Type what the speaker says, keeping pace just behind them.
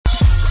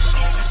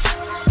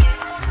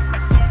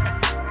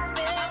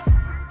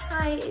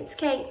it's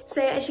Kate.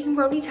 So as you can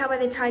probably tell by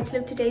the title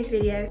of today's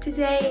video,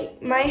 today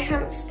my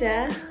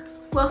hamster,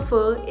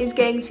 Waffle, is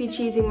going to be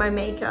choosing my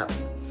makeup.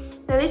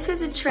 Now this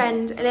was a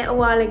trend a little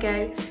while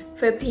ago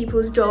for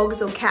people's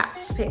dogs or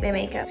cats to pick their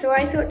makeup. So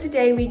I thought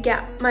today we'd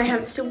get my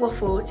hamster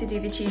Waffle to do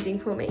the choosing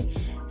for me.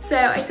 So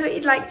I thought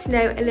you'd like to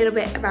know a little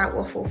bit about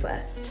Waffle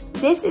first.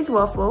 This is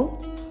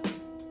Waffle.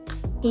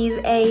 He's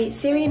a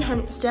Syrian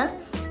hamster.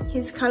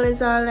 His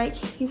colours are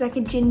he's like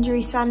a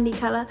gingery sandy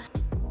colour.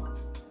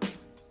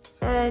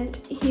 And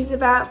he's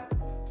about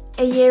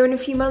a year and a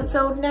few months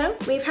old now.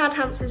 We've had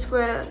hamsters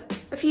for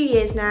a few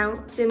years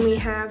now. Then we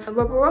have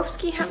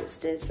Roborovski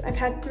hamsters. I've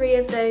had 3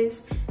 of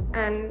those,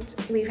 and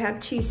we've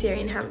had 2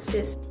 Syrian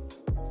hamsters.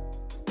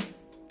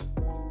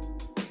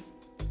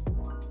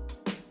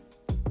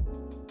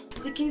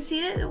 The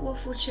concealer that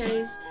Waffle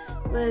chose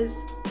was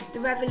the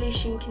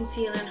Revolution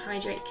Conceal and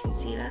Hydrate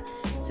Concealer.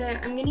 So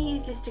I'm going to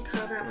use this to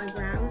carve out my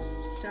brows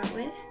to start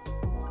with.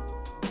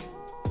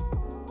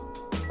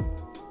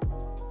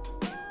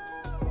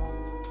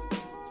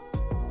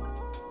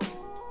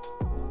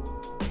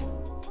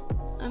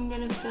 I'm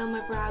going to fill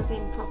my brows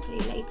in properly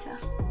later.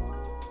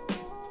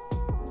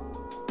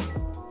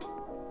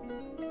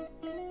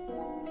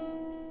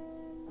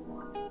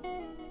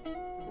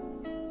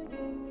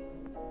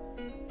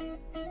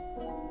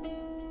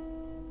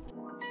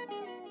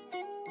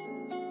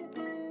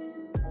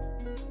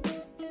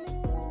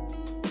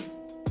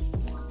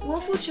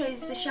 Waffle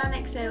chose the Shan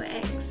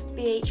XOX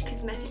BH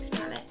Cosmetics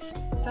palette,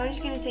 so I'm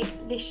just going to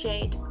take this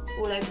shade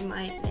all over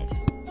my lid.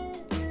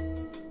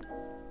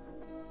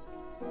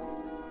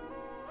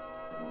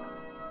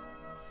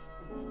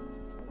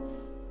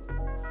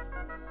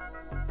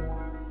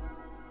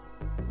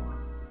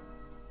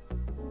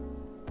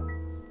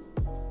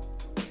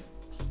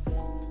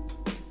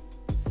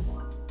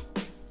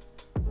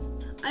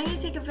 I'm going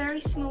to take a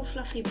very small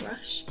fluffy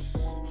brush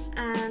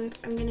and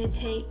I'm going to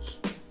take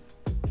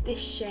this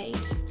shade.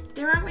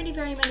 There aren't really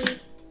very many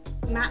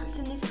mattes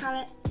in this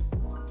palette.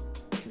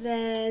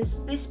 There's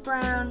this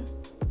brown,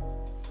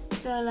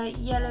 the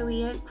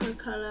yellowy ochre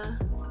colour,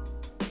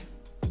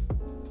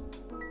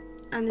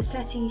 and the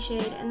setting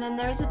shade, and then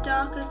there is a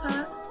darker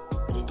colour,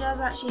 but it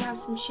does actually have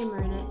some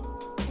shimmer in it.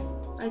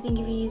 I think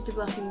if you used a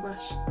buffing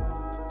brush,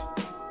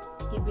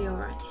 you'd be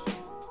alright.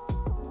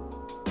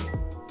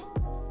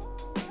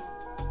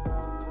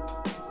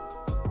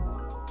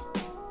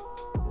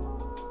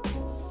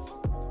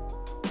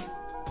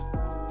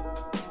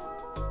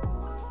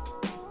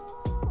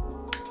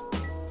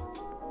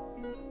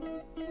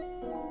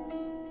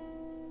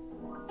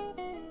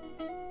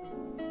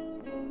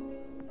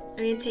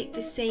 I'm going to take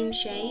the same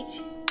shade,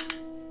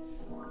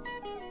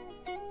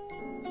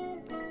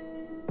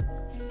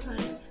 kind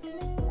of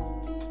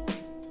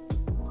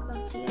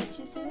buff the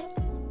edges of it.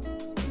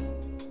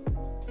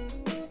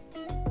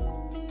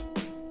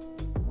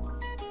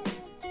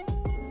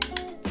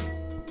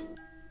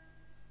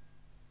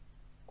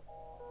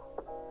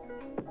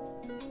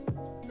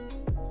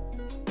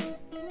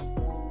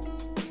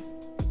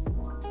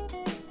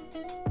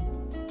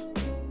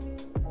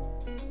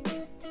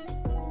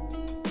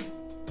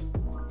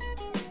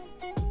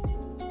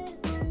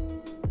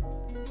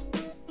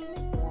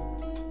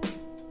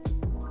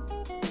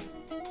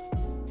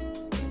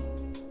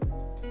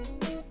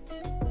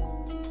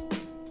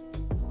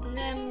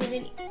 With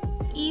an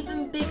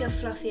even bigger,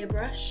 fluffier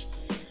brush,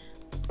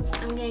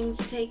 I'm going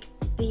to take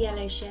the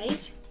yellow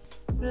shade,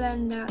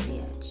 blend out the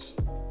edge.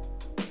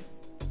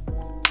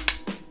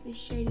 This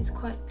shade is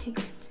quite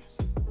pigmented.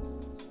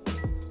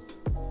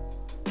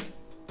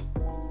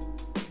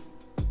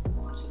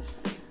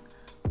 Just like that.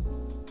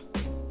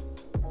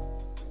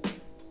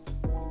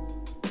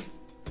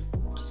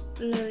 Just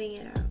blowing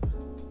it out.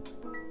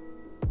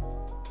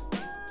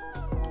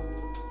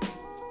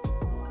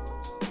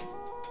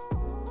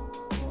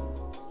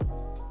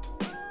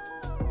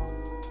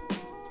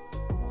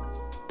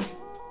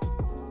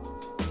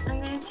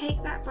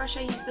 Take that brush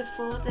I used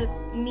before, the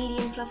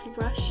medium fluffy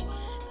brush,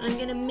 and I'm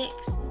going to mix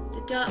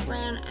the dark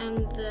brown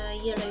and the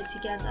yellow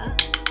together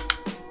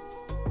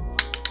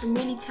and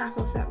really tap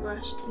off that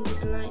brush and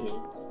just lightly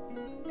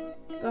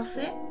buff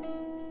it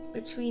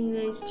between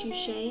those 2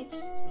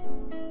 shades.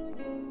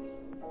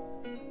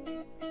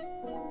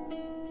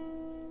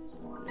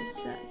 With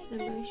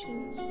circular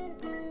motions,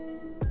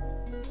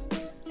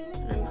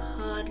 and I'm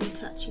hardly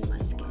touching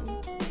my skin.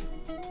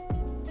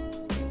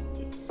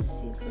 It's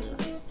super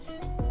light.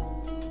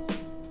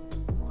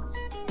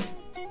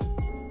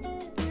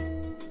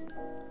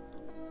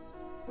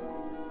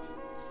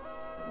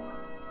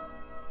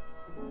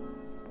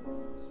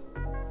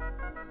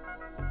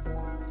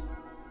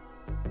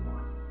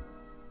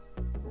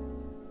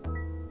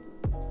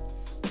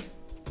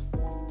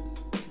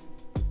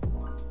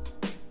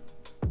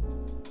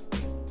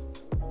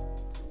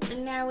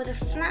 And now with a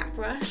flat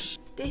brush,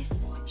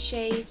 this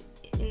shade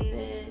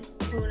in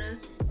the corner,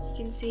 you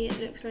can see it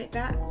looks like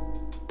that.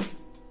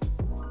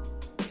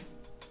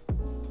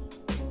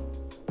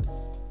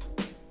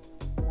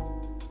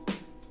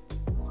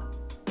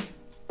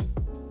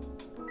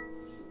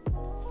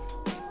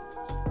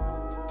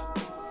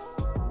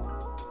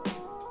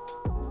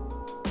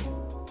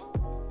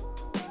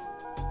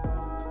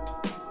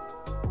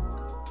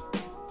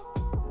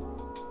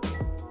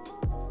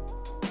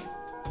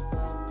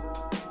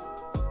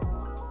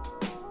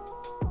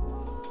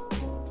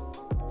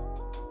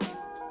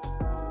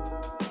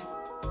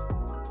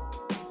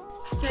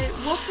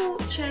 Waffle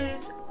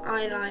chose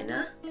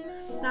eyeliner.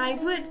 Now I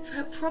would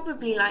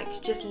probably like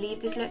to just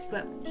leave this look,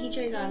 but he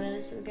chose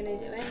eyeliner, so we're going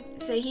to do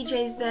it. So he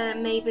chose the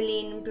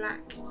Maybelline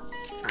black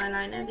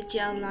eyeliner, the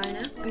gel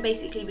liner, and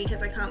basically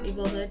because I can't be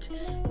bothered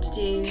to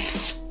do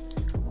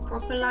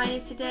proper liner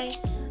today,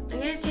 I'm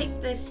going to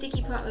take the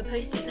sticky part of a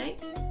post-it note.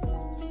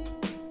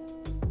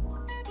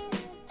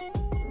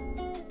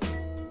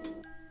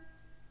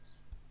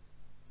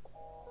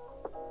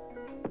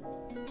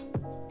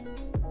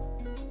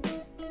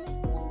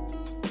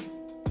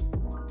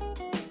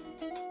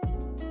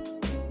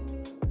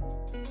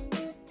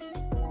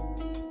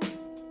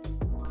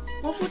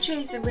 Waffle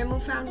chose the Rimmel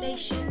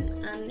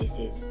foundation, and this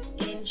is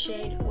in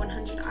shade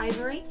 100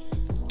 Ivory.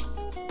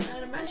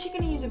 And I'm actually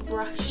going to use a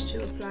brush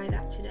to apply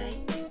that today.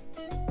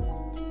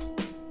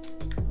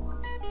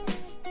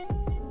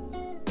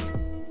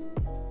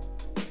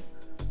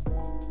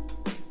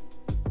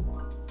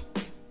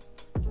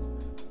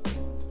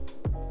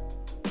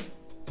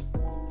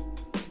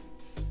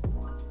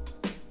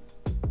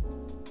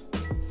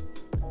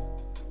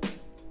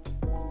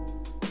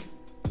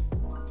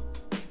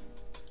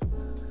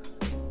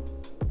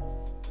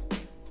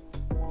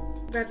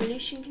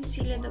 Revolution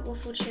concealer that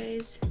Waffle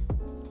chose.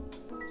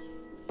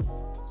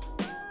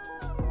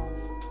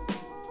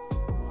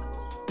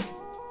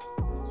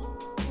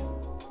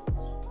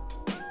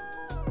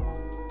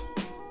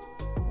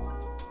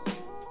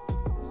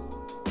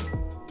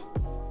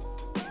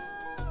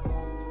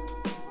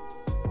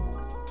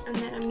 And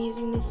then I'm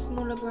using this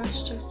smaller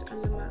brush just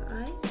under my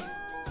eyes.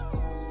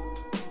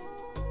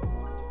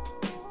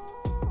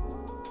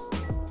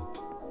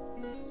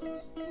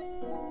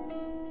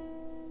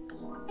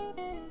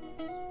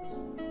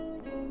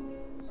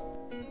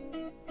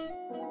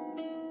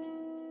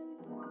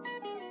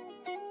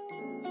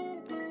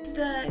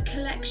 The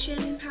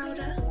collection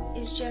powder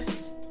is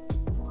just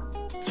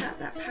tap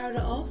that powder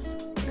off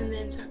and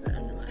then tap it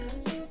under my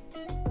eyes.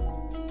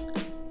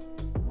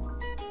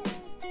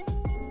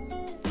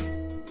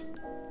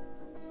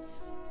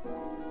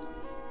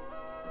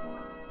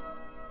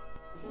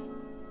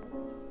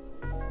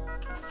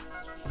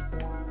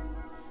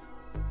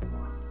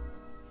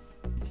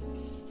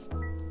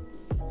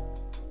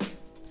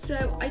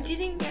 So I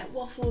didn't get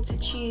Waffle to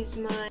choose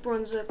my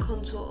bronzer,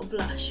 contour or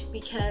blush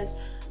because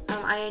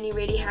I only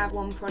really have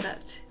one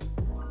product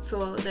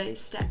for those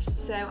steps,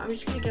 so I'm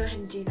just going to go ahead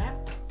and do that.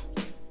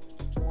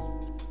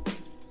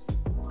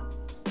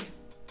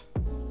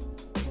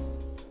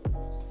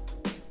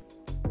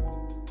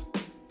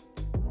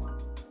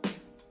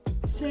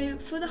 So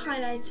for the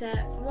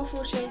highlighter,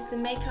 Waffle chose the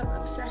Makeup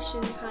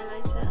Obsessions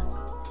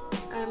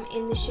highlighter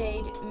in the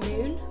shade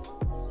Moon.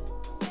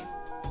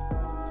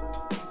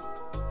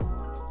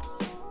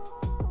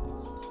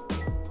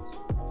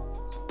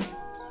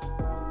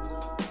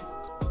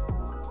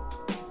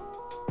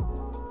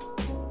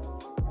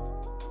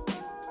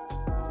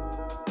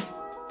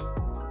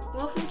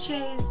 Waffle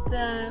chose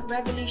the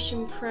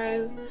Revolution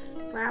Pro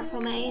brow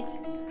pomade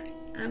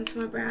for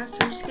my brows, so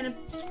I'm just going to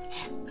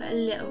put a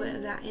little bit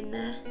of that in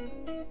there.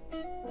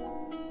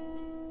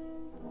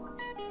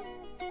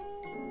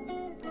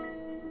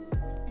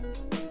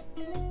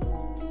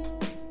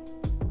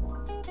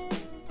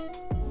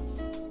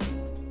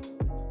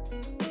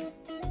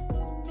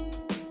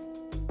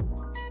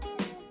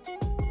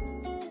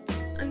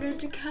 I'm going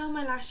to curl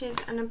my lashes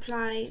and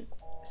apply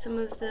some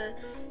of the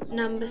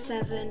number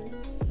 7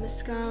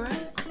 mascara.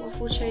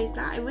 Waffle chose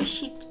that. I wish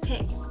he'd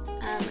picked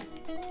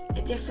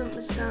a different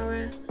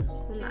mascara,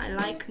 one that I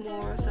like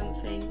more or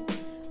something,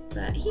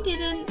 but he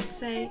didn't,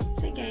 so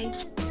it's okay.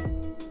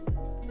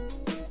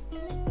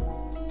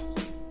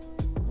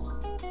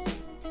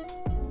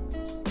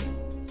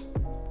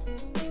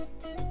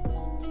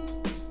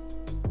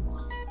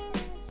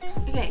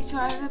 Okay, so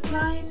I've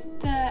applied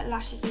the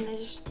lashes and they're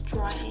just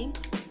drying.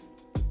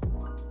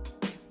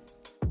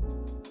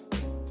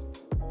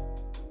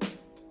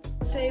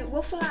 So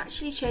Waffle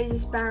actually chose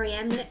this Barry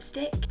M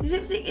lipstick. This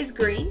lipstick is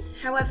green,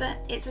 however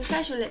it's a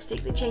special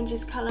lipstick that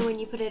changes colour when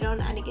you put it on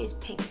and it goes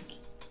pink.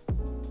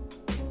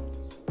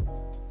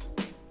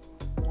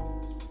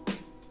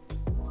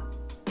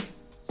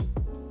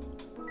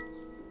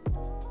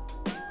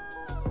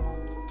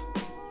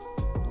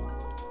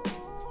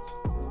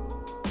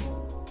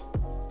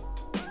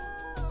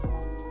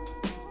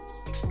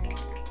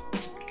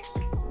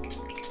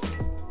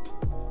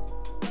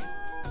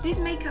 This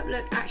makeup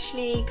look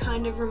actually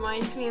kind of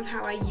reminds me of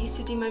how I used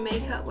to do my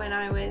makeup when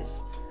I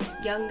was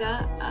younger,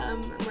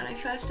 when I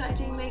first started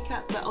doing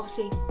makeup, but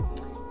obviously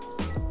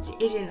it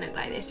didn't look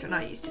like this when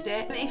I used to do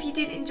it. If you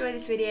did enjoy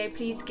this video,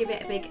 please give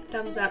it a big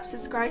thumbs up,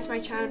 subscribe to my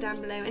channel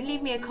down below and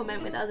leave me a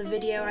comment with other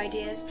video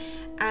ideas,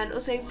 and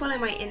also follow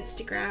my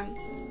Instagram,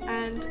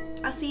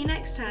 and I'll see you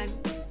next time.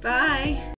 Bye!